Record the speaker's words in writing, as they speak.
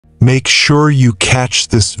Make sure you catch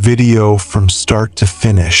this video from start to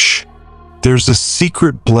finish. There's a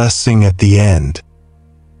secret blessing at the end,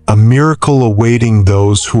 a miracle awaiting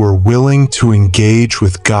those who are willing to engage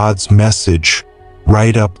with God's message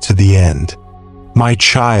right up to the end. My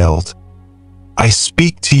child, I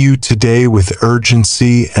speak to you today with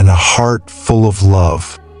urgency and a heart full of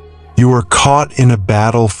love. You are caught in a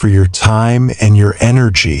battle for your time and your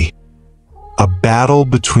energy, a battle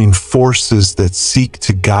between forces that seek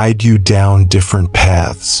to guide you down different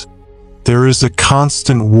paths. There is a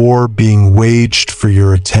constant war being waged for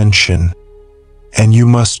your attention, and you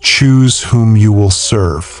must choose whom you will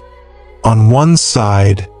serve. On one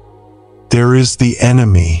side, there is the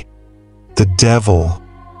enemy, the devil,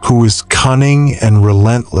 who is cunning and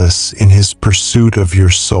relentless in his pursuit of your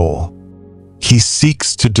soul. He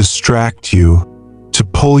seeks to distract you, to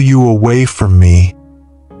pull you away from me,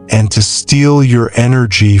 and to steal your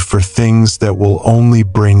energy for things that will only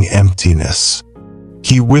bring emptiness.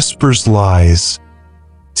 He whispers lies,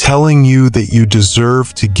 telling you that you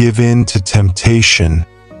deserve to give in to temptation,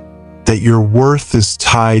 that your worth is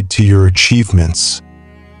tied to your achievements,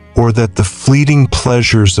 or that the fleeting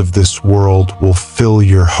pleasures of this world will fill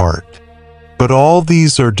your heart. But all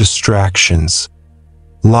these are distractions,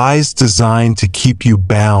 lies designed to keep you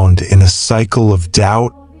bound in a cycle of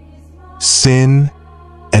doubt, sin,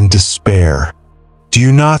 and despair. Do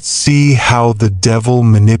you not see how the devil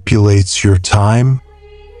manipulates your time?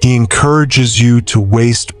 He encourages you to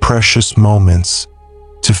waste precious moments,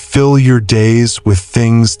 to fill your days with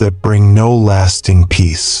things that bring no lasting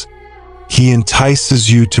peace. He entices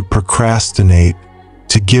you to procrastinate,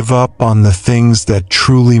 to give up on the things that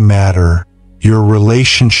truly matter, your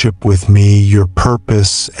relationship with me, your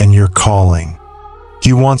purpose, and your calling.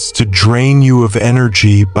 He wants to drain you of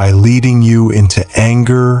energy by leading you into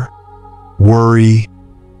anger, worry,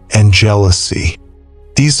 and jealousy.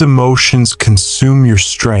 These emotions consume your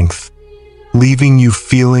strength, leaving you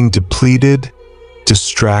feeling depleted,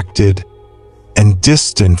 distracted, and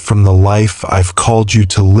distant from the life I've called you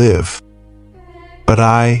to live. But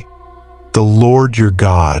I, the Lord your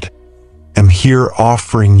God, am here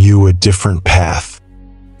offering you a different path.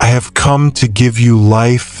 I have come to give you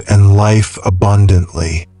life and life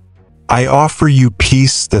abundantly. I offer you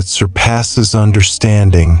peace that surpasses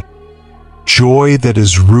understanding, joy that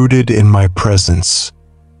is rooted in my presence,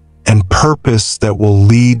 and purpose that will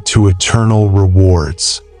lead to eternal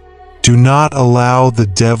rewards. Do not allow the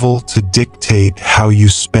devil to dictate how you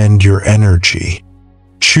spend your energy.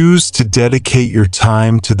 Choose to dedicate your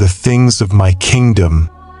time to the things of my kingdom: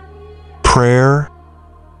 prayer,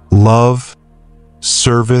 love,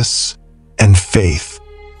 service, and faith.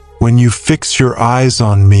 When you fix your eyes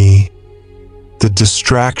on me, the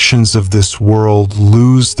distractions of this world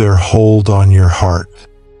lose their hold on your heart.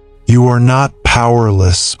 You are not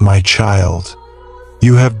powerless, my child.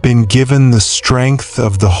 You have been given the strength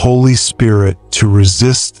of the Holy Spirit to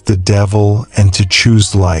resist the devil and to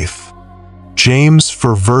choose life. James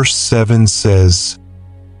 4:7 says,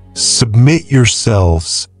 "Submit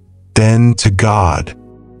yourselves, then, to God.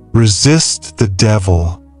 Resist the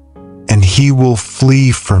devil, and he will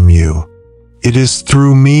flee from you. It is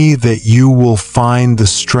through me that you will find the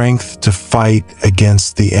strength to fight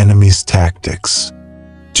against the enemy's tactics.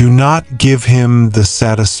 Do not give him the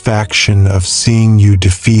satisfaction of seeing you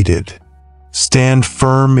defeated. Stand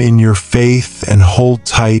firm in your faith and hold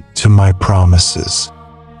tight to my promises.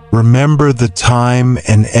 Remember, the time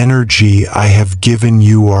and energy I have given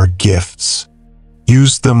you are gifts.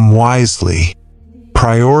 Use them wisely.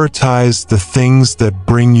 Prioritize the things that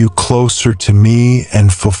bring you closer to me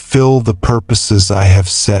and fulfill the purposes I have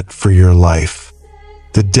set for your life.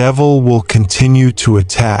 The devil will continue to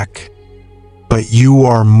attack, but you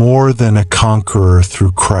are more than a conqueror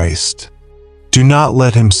through Christ. Do not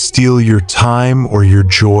let him steal your time or your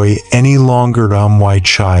joy any longer, my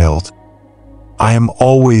child. I am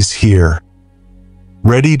always here,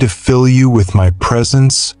 ready to fill you with my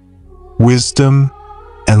presence, wisdom,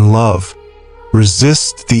 and love.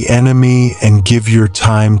 Resist the enemy and give your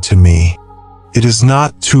time to me. It is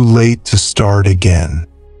not too late to start again.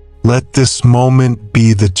 Let this moment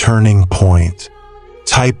be the turning point.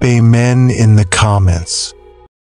 Type Amen in the comments.